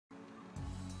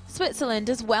Switzerland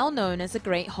is well known as a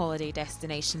great holiday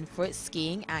destination for its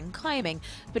skiing and climbing,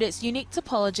 but its unique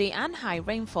topology and high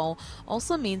rainfall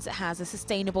also means it has a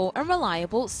sustainable and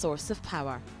reliable source of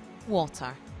power: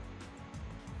 water.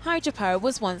 Hydropower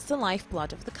was once the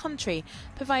lifeblood of the country,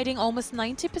 providing almost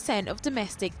 90% of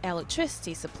domestic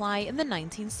electricity supply in the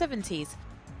 1970s.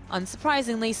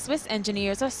 Unsurprisingly, Swiss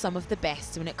engineers are some of the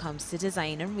best when it comes to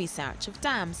design and research of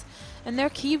dams, and their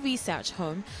key research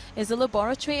home is the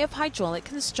Laboratory of Hydraulic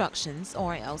Constructions,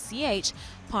 or LCH,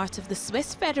 part of the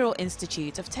Swiss Federal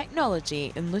Institute of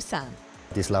Technology in Lausanne.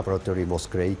 This laboratory was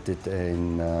created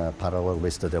in parallel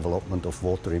with the development of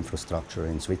water infrastructure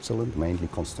in Switzerland, mainly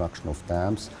construction of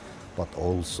dams, but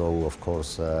also, of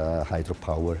course,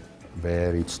 hydropower,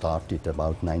 where it started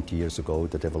about 90 years ago,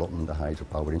 the development of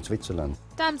hydropower in Switzerland.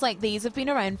 Dams like these have been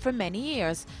around for many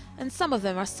years, and some of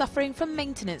them are suffering from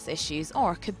maintenance issues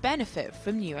or could benefit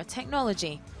from newer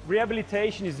technology.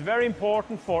 Rehabilitation is very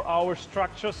important for our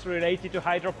structures related to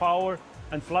hydropower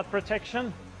and flood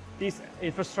protection. These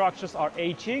infrastructures are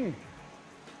aging,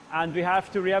 and we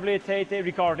have to rehabilitate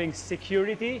regarding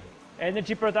security,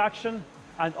 energy production,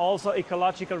 and also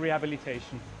ecological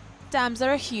rehabilitation. Dams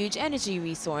are a huge energy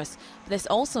resource, but this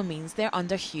also means they're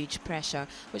under huge pressure,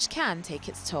 which can take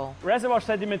its toll. Reservoir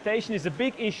sedimentation is a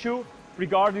big issue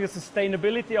regarding the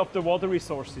sustainability of the water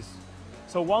resources.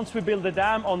 So once we build a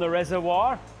dam on the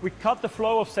reservoir, we cut the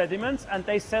flow of sediments and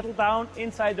they settle down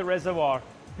inside the reservoir,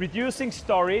 reducing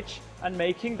storage and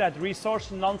making that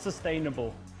resource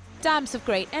non-sustainable. Dams have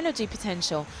great energy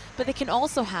potential, but they can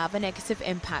also have a negative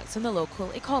impact on the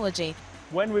local ecology.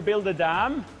 When we build a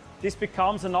dam, this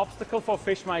becomes an obstacle for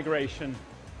fish migration.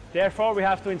 Therefore, we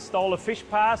have to install a fish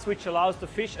pass which allows the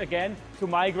fish again to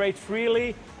migrate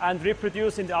freely and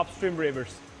reproduce in the upstream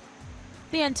rivers.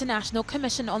 The International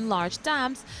Commission on Large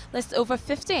Dams lists over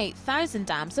 58,000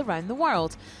 dams around the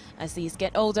world. As these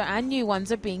get older and new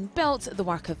ones are being built, the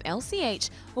work of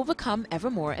LCH will become ever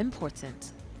more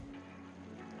important.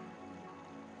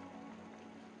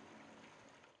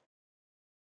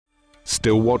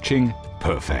 Still watching?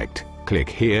 Perfect. Click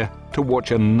here to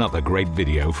watch another great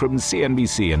video from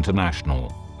CNBC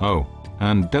International. Oh,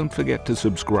 and don't forget to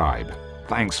subscribe.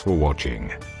 Thanks for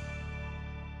watching.